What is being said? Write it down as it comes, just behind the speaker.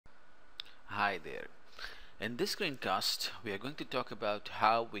Hi there. In this screencast, we are going to talk about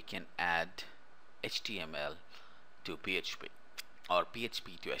how we can add HTML to PHP or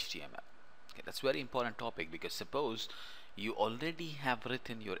PHP to HTML. Okay, that's a very important topic because suppose you already have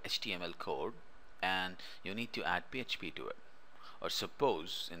written your HTML code and you need to add PHP to it. Or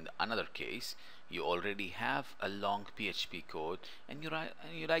suppose in another case you already have a long PHP code and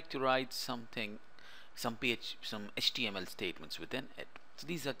you like to write some HTML statements within it. So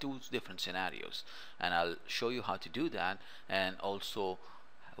these are two different scenarios, and I'll show you how to do that, and also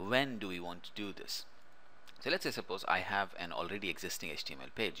when do we want to do this. So let's say suppose I have an already existing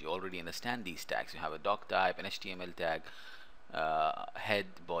HTML page. You already understand these tags. You have a doc type, an HTML tag, head,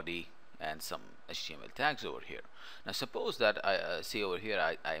 body, and some HTML tags over here. Now suppose that I see over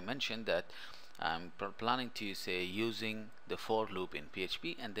here I mentioned that I'm planning to say using the for loop in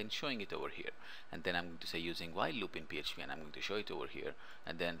PHP and then showing it over here, and then I'm going to say using while loop in PHP and I'm going to show it over here,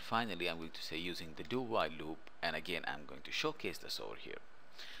 and then finally I'm going to say using the do while loop, and again I'm going to showcase this over here.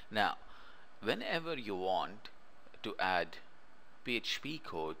 Now whenever you want to add PHP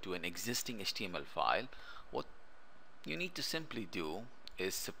code to an existing HTML file, what you need to simply do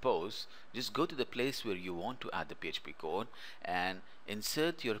is suppose just go to the place where you want to add the PHP code and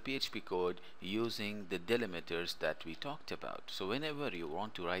insert your PHP code using the delimiters that we talked about. So whenever you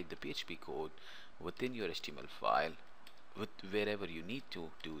want to write the PHP code within your HTML file, wherever you need to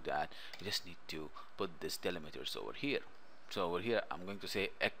do that, you just need to put this delimiters over here. So over here I'm going to say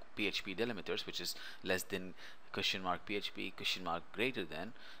PHP delimiters, which is less than question mark PHP question mark greater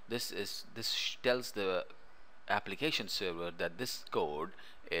than. This tells the application server that this code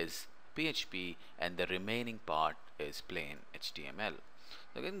is PHP and the remaining part is plain HTML.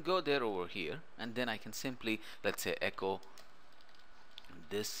 So I can go there over here, and then I can simply, let's say, echo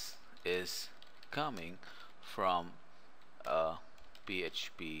this is coming from a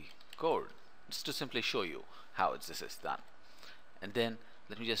PHP code, just to simply show you how this is done. And then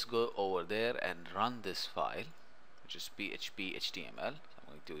let me just go over there and run this file, which is PHP HTML. So I'm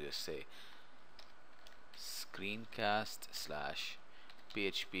going to just say screencast /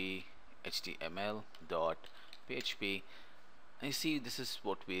 PHP HTML dot PHP, and you see this is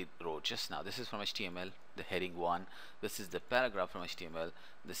what we wrote just now. This is from HTML, the heading 1. This is the paragraph from HTML.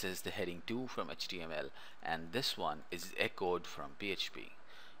 This is the heading 2 from HTML, and this one is echoed from PHP.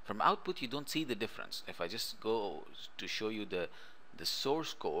 From output you don't see the difference. If I just go to show you the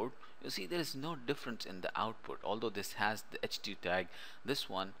source code, you see there is no difference in the output. Although this has the h2 tag, this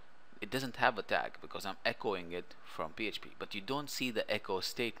one it doesn't have a tag because I'm echoing it from PHP, but you don't see the echo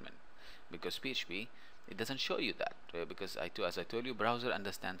statement because PHP, it doesn't show you that, because as I told you, browser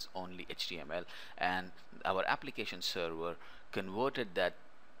understands only HTML, and our application server converted that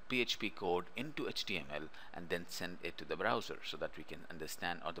PHP code into HTML and then send it to the browser so that we can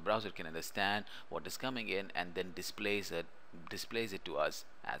understand, or the browser can understand what is coming in and then displays it to us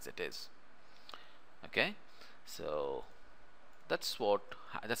as it is. Okay, so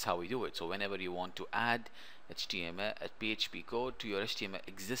that's how we do it. So whenever you want to add PHP code to your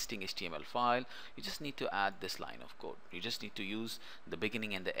existing HTML file, you just need to add this line of code. You just need to use the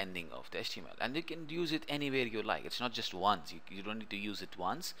beginning and the ending of the HTML, and you can use it anywhere you like. It's not just once. You don't need to use it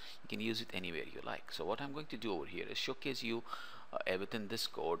once. You can use it anywhere you like. So what I'm going to do over here is showcase you within this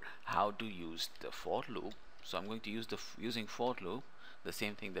code how to use the for loop. So I'm going to use using for loop, the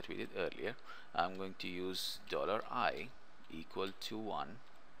same thing that we did earlier. I'm going to use $I equal to 1,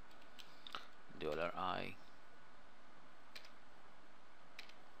 $I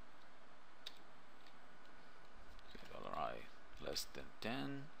less than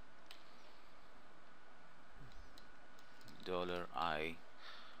 10, $I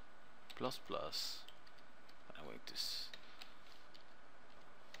plus plus. I'm going to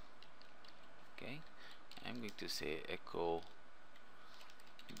I'm going to say echo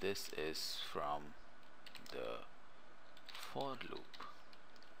this is from the for loop.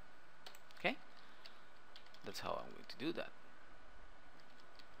 Okay, that's how I'm going to do that.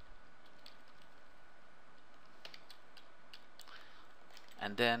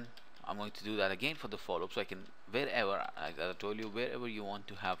 And then I'm going to do that again for the for loop, so I can, wherever, as I told you, wherever you want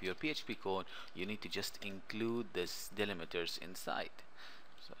to have your PHP code, you need to just include this delimiters inside.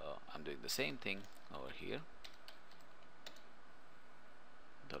 So I'm doing the same thing over here.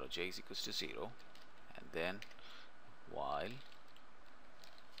 $j is equals to 0, and then while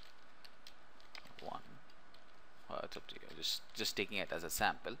 1, it's up to you, just taking it as a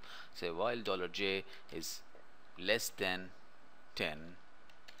sample. Say while $j is less than 10,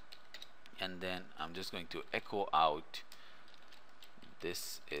 and then I'm just going to echo out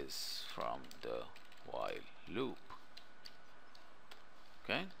this is from the while loop.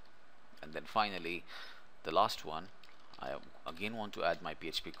 Okay, And then finally the last one, I again want to add my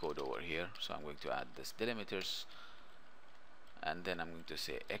PHP code over here, so I'm going to add this delimiters, and then I'm going to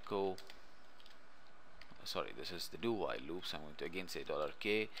say echo, sorry, this is the do while loop, so I'm going to again say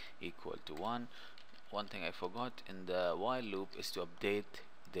 $k equal to 1. One thing I forgot in the while loop is to update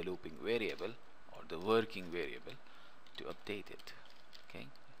the looping variable or the working variable, to update it. Okay,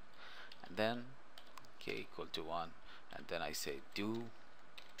 and then k equal to 1, and then I say do,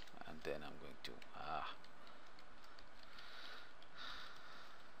 and then I'm going to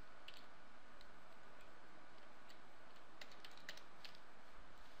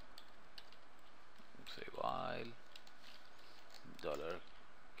say while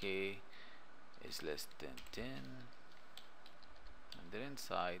 $k is less than 10, and then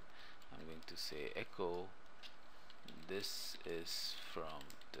inside I'm going to say echo, this is from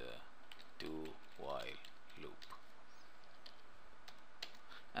the do while loop,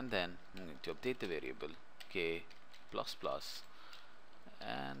 and then I'm going to update the variable k plus plus,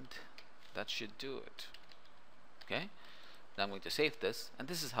 and that should do it. Okay, now I'm going to save this, and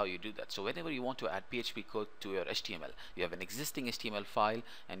this is how you do that. So whenever you want to add PHP code to your HTML, you have an existing HTML file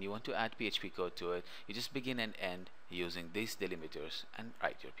and you want to add PHP code to it, you just begin and end using these delimiters and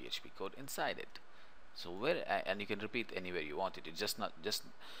write your PHP code inside it. So and you can repeat anywhere you want it. It's just not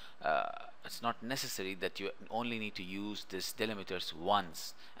it's not necessary that you only need to use this delimiters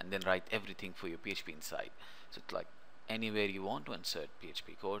once and then write everything for your PHP inside. So it's like anywhere you want to insert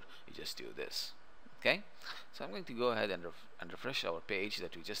PHP code, you just do this. Okay, so I'm going to go ahead and refresh our page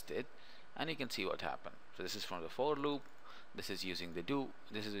that we just did, and you can see what happened. So this is from the for loop, this is using the do,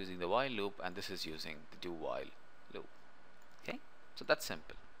 this is using the while loop, and this is using the do while loop. Okay, so that's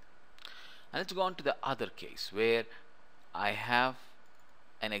simple. And let's go on to the other case where I have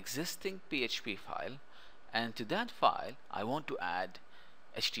an existing PHP file, and to that file I want to add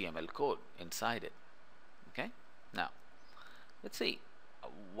HTML code inside it. Okay, now let's see,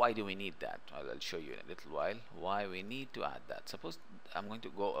 why do we need that? I'll show you in a little while why we need to add that. Suppose I'm going to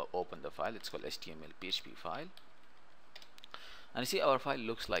go open the file, it's called HTML PHP file, and you see our file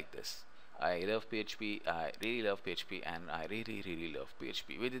looks like this. I love PHP, I really love PHP, and I really love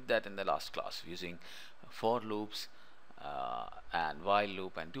PHP. We did that in the last class using for loops and while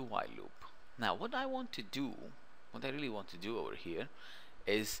loop and do while loop. Now what I want to do, what I really want to do over here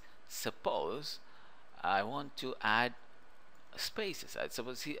is, suppose I want to add spaces. I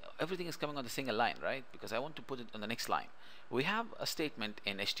suppose, see, everything is coming on the single line, right? Because I want to put it on the next line. We have a statement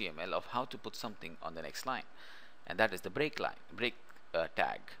in HTML of how to put something on the next line, and that is the break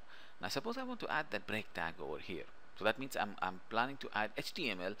tag. Now suppose I want to add that break tag over here. So that means I'm planning to add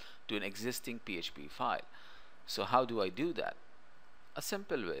HTML to an existing PHP file. So how do I do that? A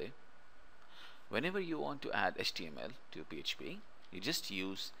simple way, whenever you want to add HTML to PHP, you just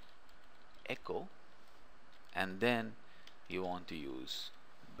use echo, and then you want to use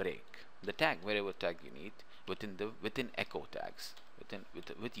break, the tag, wherever tag you need within echo tags,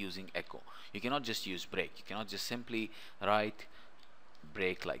 with using echo. You cannot just use break. You cannot just simply write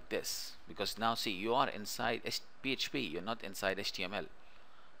break like this, because now see, you are inside PHP, you're not inside HTML.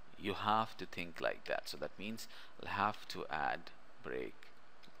 You have to think like that. So that means I'll have to add break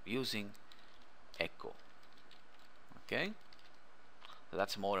using echo. Okay, so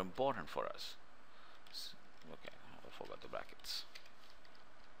that's more important for us. Okay, I forgot the brackets.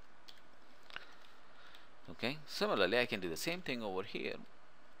 Okay, similarly I can do the same thing over here.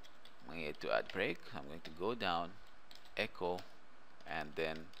 I need to add break. I'm going to go down, echo, and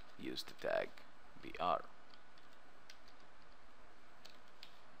then use the tag br.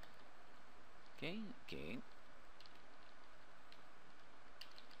 Okay,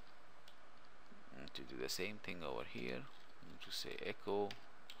 and to do the same thing over here, I'm going to say echo,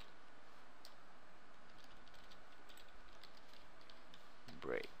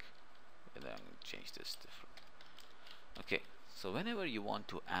 break, and then I'm going to change this different. Okay, so whenever you want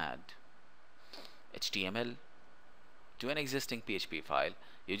to add HTML to an existing PHP file,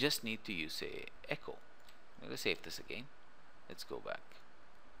 you just need to use a echo. I'm going to save this again. Let's go back,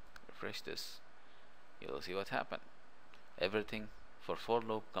 refresh this. You'll see what happened. Everything for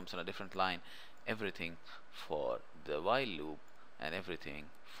loop comes on a different line, everything for the while loop, and everything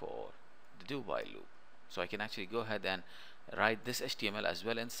for the do while loop. So I can actually go ahead and write this HTML as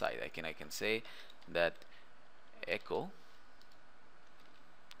well inside. I can say that echo.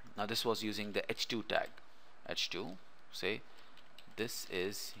 Now this was using the h2 tag. H2, say this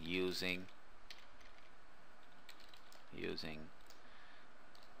is using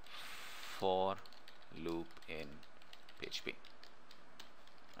for loop in PHP,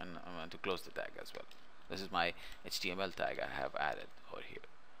 and I'm going to close the tag as well. This is my HTML tag I have added over here.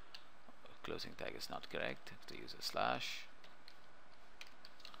 closing tag is not correct. I have to use a slash,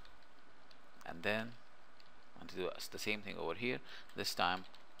 and then I want to do the same thing over here. This time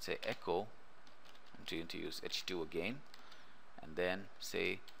say echo. I'm going to use h2 again, and then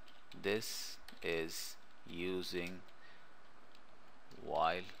say this is using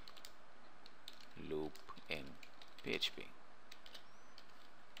while loop in PHP.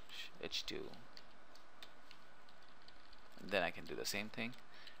 h2, and then I can do the same thing,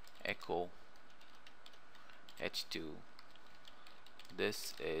 echo h2,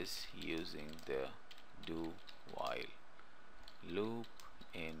 this is using the do while loop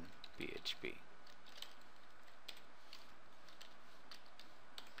in PHP.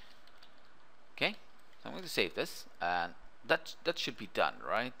 Okay, so I'm going to save this, and that should be done,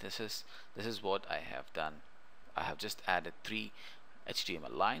 right? This is what I have done. I have just added 3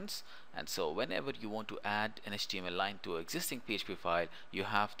 HTML lines, and so whenever you want to add an HTML line to an existing PHP file, you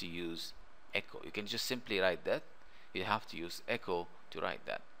have to use echo. You can just simply write that. You have to use echo to write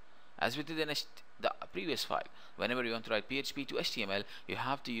that, as we did in the previous file. Whenever you want to write PHP to HTML, you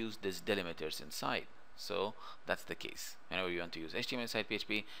have to use these delimiters inside. So that's the case. Whenever you want to use HTML inside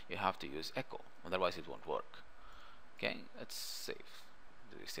PHP, you have to use echo, otherwise it won't work. Okay, let's save.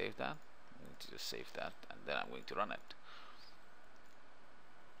 Do we save that? I'm going to just save that, and then I'm going to run it.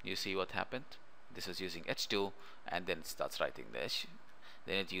 You see what happened? This is using h2, and then it starts writing the h,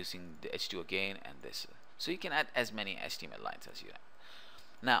 then it's using the h2 again, and this. So you can add as many HTML lines as you have.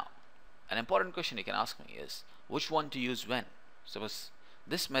 Now, an important question you can ask me is which one to use when. Suppose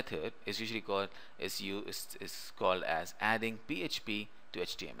this method is usually called is called as adding PHP to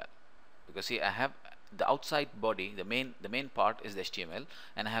HTML, because see, I have the outside body, the main part is the HTML,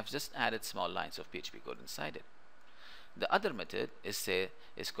 and I have just added small lines of PHP code inside it. The other method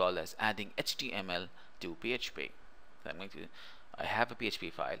is called as adding HTML to PHP. So I have a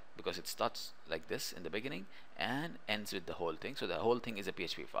PHP file, because it starts like this in the beginning and ends with the whole thing. So the whole thing is a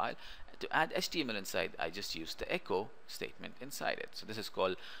PHP file. To add HTML inside, I just use the echo statement inside it. So this is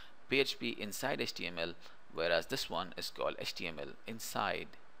called PHP inside HTML, whereas this one is called HTML inside.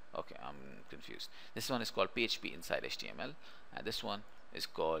 Okay, I'm confused. This one is called PHP inside HTML, and this one is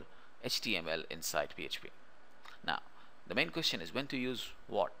called HTML inside PHP. Now, the main question is when to use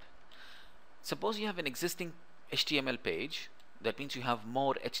what. Suppose you have an existing HTML page, that means you have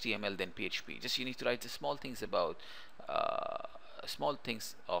more HTML than PHP. Just you need to write the small things about small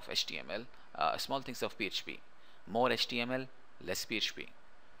things of HTML, small things of PHP. More HTML, less PHP.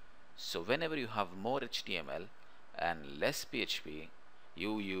 So whenever you have more HTML and less PHP,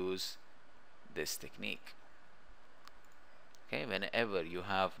 you use this technique. Okay, whenever you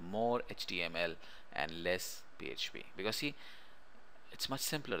have more HTML and less PHP, because see, it's much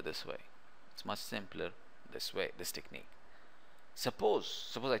simpler this way. It's much simpler this way, this technique.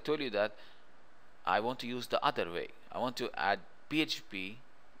 Suppose I told you that I want to use the other way. I want to add PHP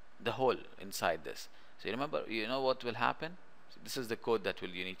the whole inside this. So you know what will happen? So this is the code that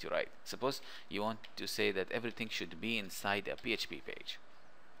you need to write. Suppose you want to say that everything should be inside a PHP page.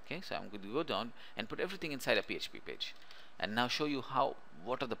 Okay, so I'm going to go down and put everything inside a PHP page, and now show you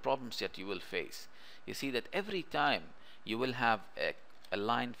what are the problems that you will face. You see that every time you will have a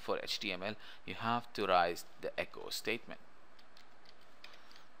line for HTML, you have to write the echo statement.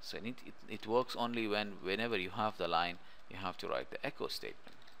 So it works only whenever you have the line, you have to write the echo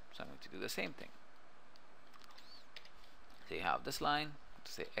statement. So I'm going to do the same thing. So you have this line,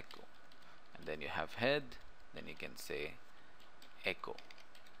 to say echo, and then you have head, then you can say echo.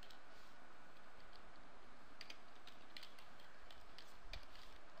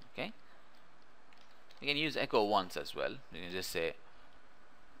 Okay, you can use echo once as well. You can just say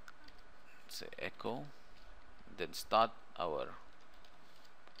echo, then start our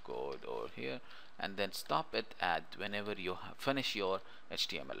code over here, and then stop it at whenever you finish your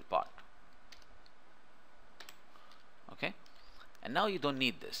HTML part. Okay, and now you don't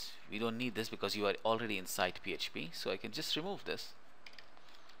need this. We don't need this because you are already inside PHP, so I can just remove this,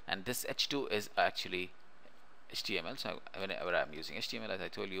 and this h2 is actually HTML. So whenever I'm using HTML, as I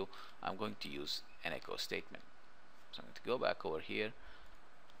told you, I'm going to use an echo statement. So I'm going to go back over here,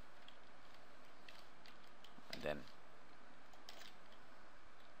 and then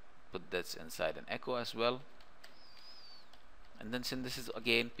put this inside an echo as well. And then since this is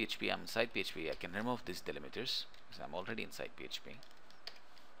again PHP, I'm inside PHP, I can remove these delimiters because I'm already inside PHP.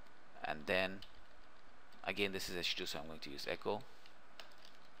 And then again, this is h2, so I'm going to use echo,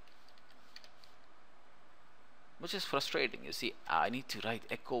 which is frustrating. You see, I need to write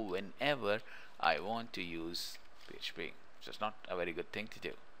echo whenever I want to use PHP, which is not a very good thing to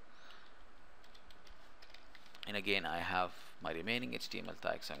do. And again, I have my remaining HTML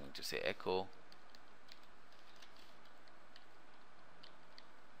tags, I'm going to say echo,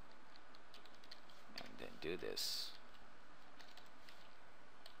 and then do this.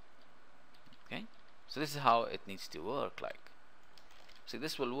 Okay, so this is how it needs to work. Like, see,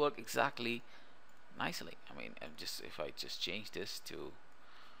 this will work exactly nicely. I mean, if I just change this to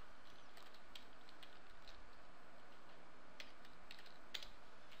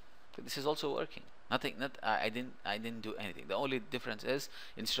this is also working. Nothing. I didn't do anything. The only difference is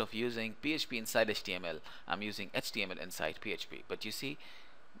instead of using PHP inside HTML, I'm using HTML inside PHP. But you see,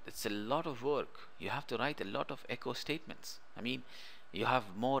 it's a lot of work. You have to write a lot of echo statements. I mean, you have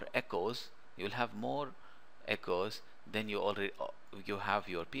more echoes. You'll have more echoes than you have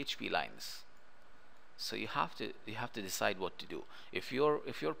your PHP lines. So you have to decide what to do. If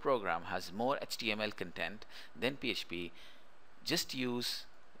your program has more HTML content than PHP, just use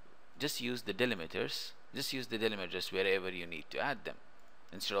the delimiters. Just use the delimiters wherever you need to add them,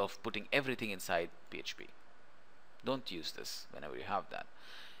 instead of putting everything inside PHP. Don't use this whenever you have that.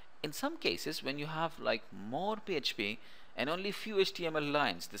 In some cases, when you have like more PHP and only few HTML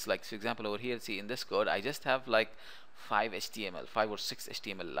lines, this, like, for example, over here, see, in this code I just have like 5 or 6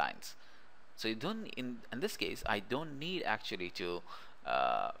 HTML lines. So you don't, in this case, I don't need actually to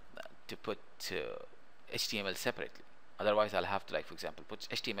put HTML separately. Otherwise I'll have to, like, for example, put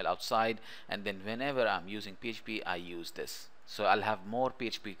HTML outside, and then whenever I'm using PHP I use this. So I'll have more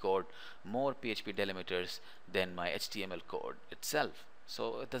PHP code, more PHP delimiters than my HTML code itself.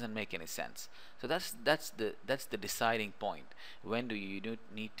 So it doesn't make any sense. So that's the deciding point. When do you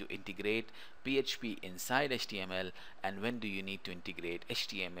need to integrate PHP inside HTML, and when do you need to integrate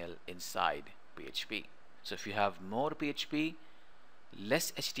HTML inside PHP? So if you have more PHP,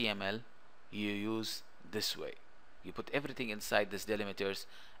 less HTML, you use this way. You put everything inside this delimiters,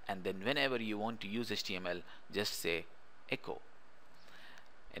 and then whenever you want to use HTML, just say echo.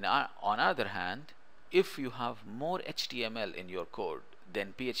 And on other hand, if you have more HTML in your code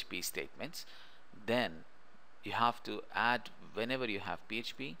than PHP statements, then you have to add, whenever you have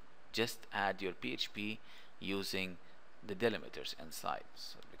PHP, just add your PHP using the delimiters inside.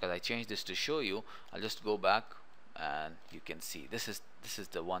 So because I changed this to show you, I'll just go back and you can see this is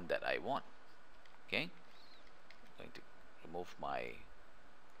the one that I want. Okay, I'm going to remove my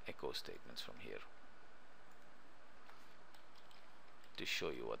echo statements from here to show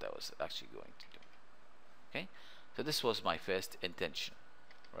you what I was actually going to do. Okay, so this was my first intention,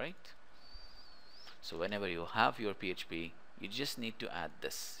 right? So whenever you have your PHP, you just need to add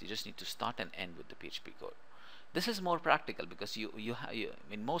this. You just need to start and end with the PHP code. This is more practical because you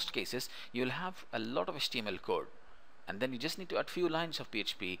in most cases you'll have a lot of HTML code, and then you just need to add few lines of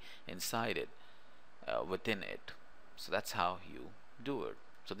PHP inside it, within it. So that's how you do it.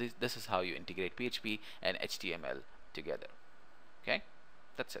 So this is how you integrate PHP and HTML together. Okay,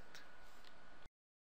 that's it.